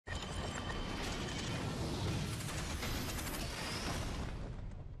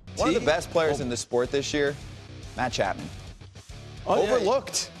One of the best players in the sport this year, Matt Chapman.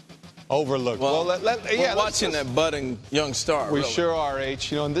 Overlooked. Overlooked. Well, yeah, we're watching that budding young star. We really. sure are,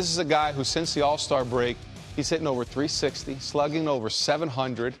 H. You know, and this is a guy who, since the All-Star break, he's hitting over 360, slugging over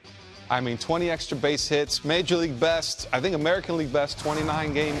 700. I mean, 20 extra base hits, Major League best, I think American League best,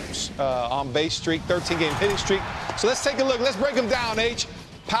 29 games on base streak, 13-game hitting streak. So let's take a look. Let's break them down, H.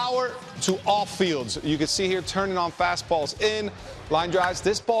 Power to all fields. You can see here turning on fastballs in, line drives.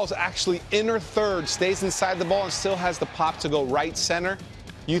 This ball is actually inner third, stays inside the ball and still has the pop to go right center.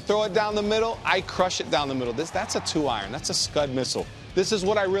 You throw it down the middle, I crush it down the middle. That's a 2-iron. That's a Scud missile. This is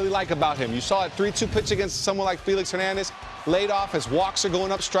what I really like about him. You saw a 3-2 pitch against someone like Felix Hernandez. Laid off, his walks are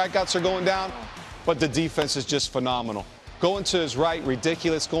going up, strikeouts are going down, but the defense is just phenomenal. Going to his right,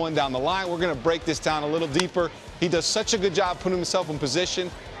 ridiculous, going down the line. We're going to break this down a little deeper. He does such a good job putting himself in position.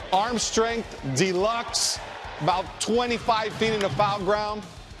 Arm strength, deluxe, about 25 feet into foul ground.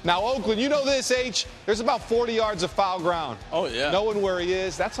 Now, Oakland, you know this, H. There's about 40 yards of foul ground. Oh, yeah. Knowing where he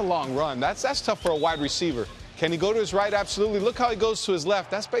is, that's a long run. That's tough for a wide receiver. Can he go to his right? Absolutely. Look how he goes to his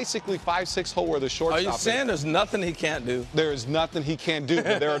left. That's basically 5-6 hole where the shortstop is. Are you saying there's nothing he can't do? There is nothing he can't do.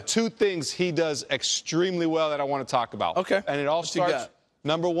 But there are two things he does extremely well that I want to talk about. Okay. And it all starts,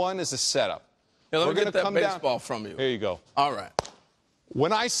 number one is the setup. Yeah, let We're me get that come baseball down. from you. Here you go. All right.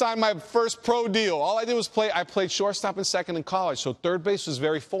 When I signed my first pro deal, all I did was I played shortstop and second in college, so third base was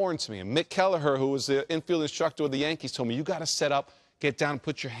very foreign to me. And Mick Kelleher, who was the infield instructor with the Yankees, told me, you got to set up, get down, and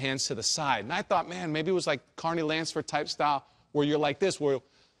put your hands to the side. And I thought, man, maybe it was like Carney Lansford type style where you're like this, where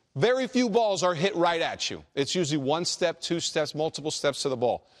very few balls are hit right at you. It's usually one step, two steps, multiple steps to the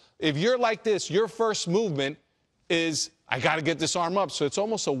ball. If you're like this, your first movement is, I got to get this arm up, so it's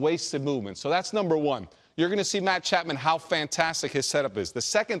almost a wasted movement. So that's number one. You're going to see Matt Chapman, how fantastic his setup is. The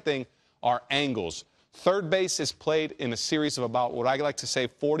second thing are angles. Third base is played in a series of about what I like to say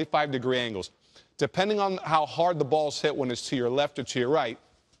 45-degree angles, depending on how hard the ball's hit when it's to your left or to your right.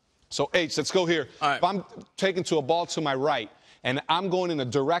 So, H, let's go here. All right. If I'm taking to a ball to my right and I'm going in a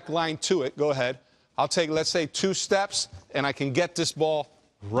direct line to it, go ahead. I'll take, let's say, 2 steps, and I can get this ball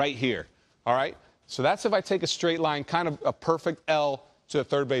right here. All right? So that's if I take a straight line, kind of a perfect L to the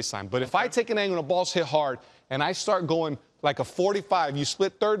third baseline. But if I take an angle and the ball's hit hard and I start going like a 45, you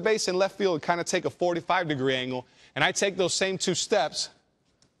split third base and left field and kind of take a 45-degree angle, and I take those same 2 steps.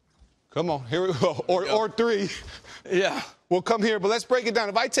 Come on, here we go. Or 3. Yeah. We'll come here, but let's break it down.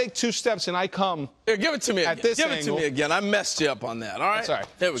 If I take 2 steps and I come Here, give it to me at again. this Give angle, it to me again. I messed you up on that, all right? That's all right.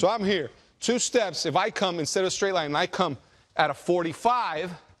 There we So go. I'm here. 2 steps. If I come instead of a straight line and I come at a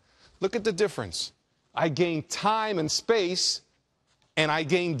 45, look at the difference. I gain time and space, and I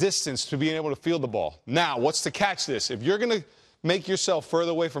gain distance to being able to field the ball. Now, what's to catch this? If you're going to make yourself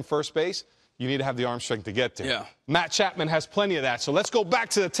further away from first base, you need to have the arm strength to get there. Yeah. Matt Chapman has plenty of that. So let's go back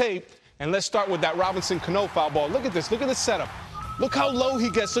to the tape, and let's start with that Robinson Cano foul ball. Look at this. Look at this setup. Look how low he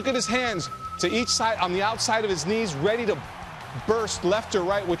gets. Look at his hands to each side, on the outside of his knees, ready to burst left or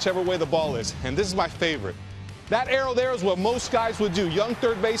right, whichever way the ball is. And this is my favorite. That arrow there is what most guys would do. Young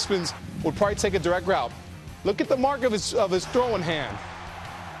third basemen would probably take a direct route. Look at the mark of his throwing hand.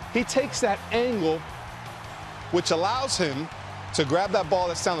 He takes that angle, which allows him to grab that ball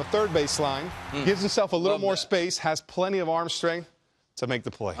that's down the third baseline, gives himself a little more space, has plenty of arm strength to make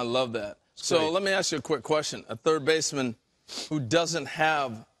the play. I love that. So let me ask you a quick question. A third baseman who doesn't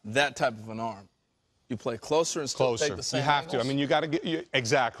have that type of an arm, you play closer and still take the same You have angles? to. I mean, you got to get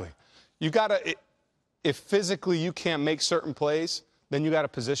exactly. You got to. If physically you can't make certain plays, then you got to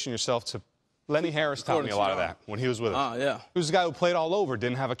position yourself to. Lenny Harris taught me a lot of that when he was with us. Yeah. He was a guy who played all over,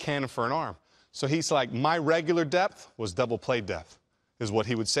 didn't have a cannon for an arm. So he's like, my regular depth was double play depth, is what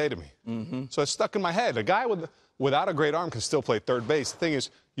he would say to me. So it's stuck in my head. A guy without a great arm can still play third base. The thing is,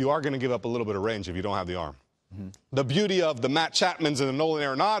 you are going to give up a little bit of range if you don't have the arm. The beauty of the Matt Chapmans and the Nolan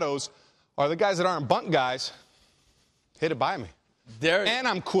Arenados are the guys that aren't bunt guys. Hit it by me. And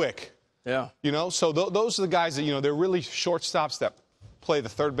I'm quick. Yeah. You know, so those are the guys that, you know, they're really shortstops that play the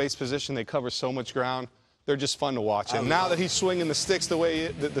third base position. They cover so much ground. They're just fun to watch. And now that he's swinging the sticks the way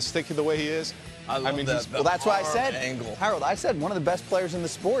he is, I mean, well, that's why I said, angle. Harold, I said one of the best players in the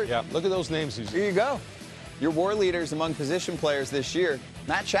sport. Yeah, look at those names. Here you go. Your war leaders among position players this year.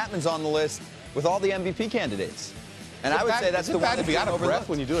 Matt Chapman's on the list with all the MVP candidates. And I would say that's the one to be out of breath overlooked.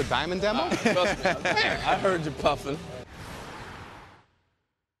 when you do a diamond demo. Trust me, I heard you puffing.